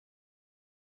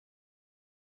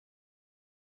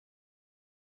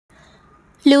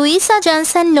Louisa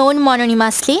Johnson, known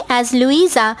mononymously as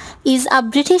Louisa, is a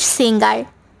British singer.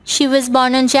 She was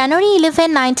born on January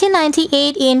 11,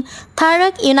 1998 in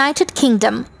Thurrock, United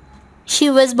Kingdom. She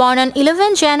was born on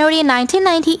 11 January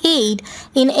 1998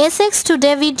 in Essex to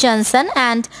David Johnson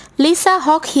and Lisa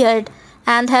Hawkyard,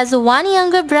 and has one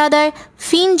younger brother,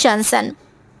 Fynn Johnson.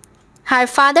 Her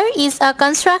father is a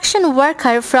construction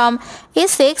worker from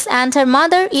Essex and her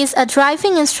mother is a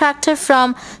driving instructor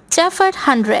from Chafford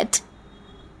Hundred.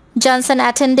 Johnson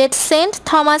attended St.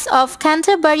 Thomas of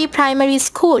Canterbury Primary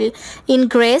School in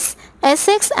Grace,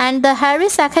 Essex and the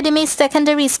Harris Academy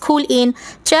Secondary School in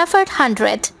Chafford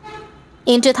Hundred.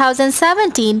 In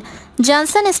 2017,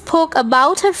 Johnson spoke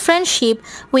about her friendship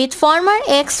with former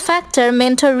X Factor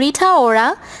mentor Rita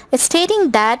Ora,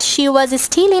 stating that she was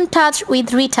still in touch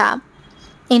with Rita.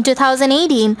 In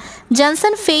 2018,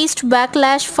 Johnson faced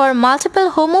backlash for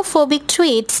multiple homophobic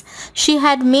tweets she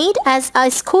had made as a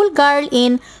schoolgirl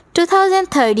in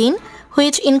 2013,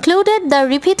 which included the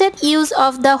repeated use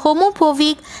of the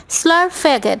homophobic slur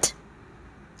faggot.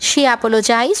 She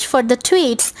apologized for the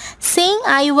tweets, saying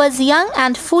I was young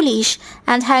and foolish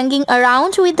and hanging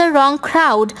around with the wrong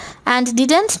crowd and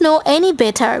didn't know any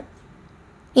better.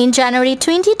 In January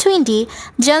 2020,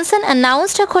 Johnson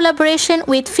announced a collaboration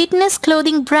with fitness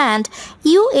clothing brand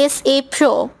USA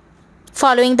Pro.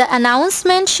 Following the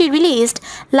announcement, she released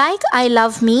Like I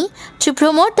Love Me to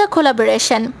promote the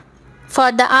collaboration. For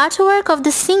the artwork of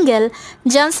the single,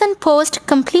 Johnson posed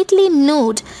completely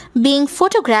nude, being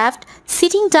photographed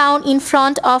sitting down in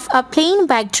front of a plain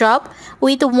backdrop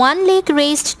with one leg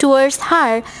raised towards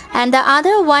her and the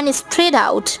other one spread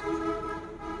out.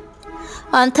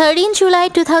 On 13 July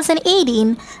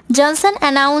 2018, Johnson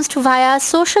announced via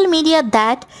social media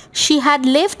that she had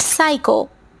left Psycho.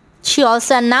 She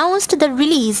also announced the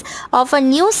release of a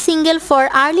new single for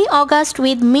early August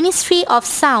with Ministry of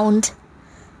Sound.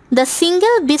 The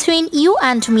single Between You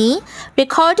and Me,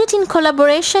 recorded in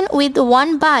collaboration with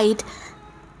One Bite,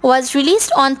 was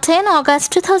released on 10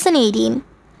 August 2018.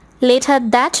 Later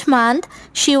that month,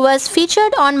 she was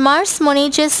featured on Mars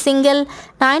Monage's single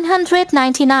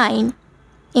 999.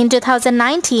 In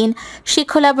 2019, she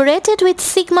collaborated with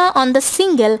Sigma on the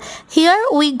single Here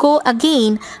We Go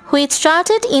Again, which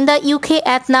charted in the UK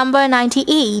at number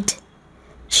 98.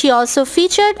 She also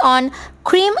featured on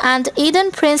Cream and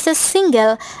Eden Prince's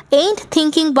single Ain't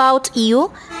Thinking About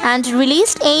You and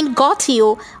released Ain't Got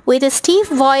You with Steve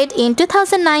Void in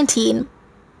 2019.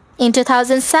 In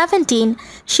 2017,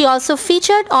 she also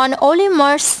featured on Olly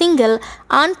Murs' single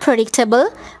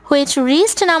Unpredictable, which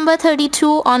reached number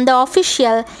 32 on the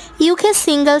official UK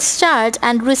singles chart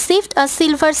and received a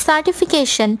silver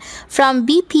certification from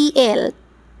BPL.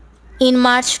 In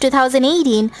March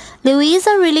 2018,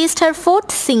 Louisa released her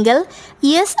fourth single,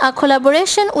 Yes, a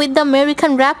collaboration with the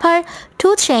American rapper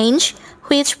 2 Chainz,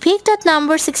 which peaked at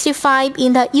number 65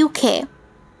 in the UK.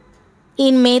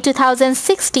 In May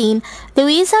 2016,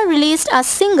 Louisa released a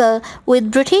single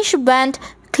with British band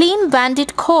Clean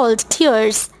Bandit called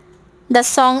Tears. The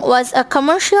song was a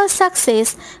commercial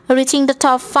success, reaching the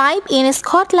top 5 in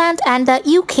Scotland and the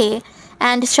UK,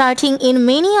 and charting in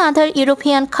many other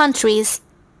European countries.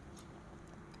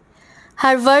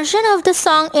 Her version of the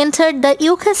song entered the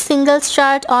UK singles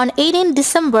chart on 18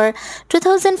 December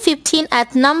 2015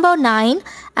 at number 9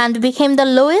 and became the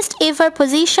lowest ever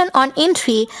position on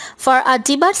entry for a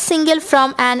debut single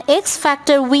from an X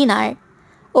Factor winner.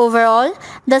 Overall,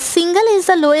 the single is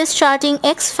the lowest charting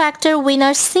X Factor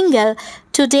winner single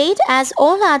to date, as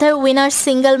all other winner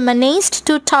singles managed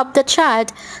to top the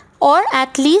chart or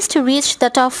at least reach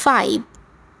the top 5.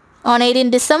 On 18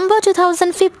 December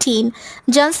 2015,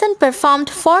 Johnson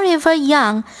performed Forever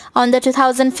Young on the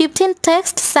 2015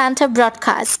 Text Santa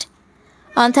broadcast.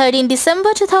 On 13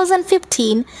 December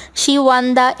 2015, she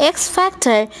won the X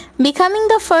Factor, becoming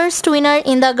the first winner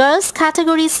in the girls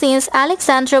category since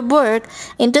Alexandra Burke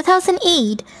in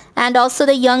 2008 and also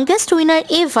the youngest winner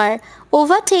ever,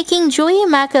 overtaking Joey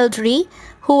McElderry,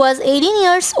 who was 18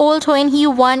 years old when he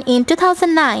won in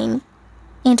 2009.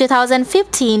 In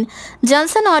 2015,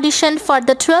 Johnson auditioned for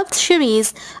the 12th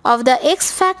series of the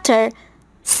X Factor,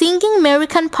 singing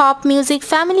American pop music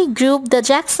family group the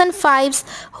Jackson 5's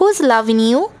Who's Lovin'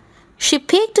 You. She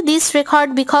picked this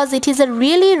record because it is a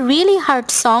really hard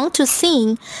song to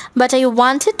sing, but I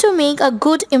wanted to make a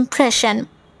good impression.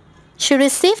 She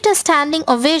received a standing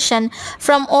ovation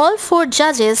from all 4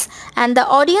 judges and the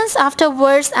audience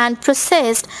afterwards and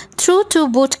processed through to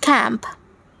boot camp.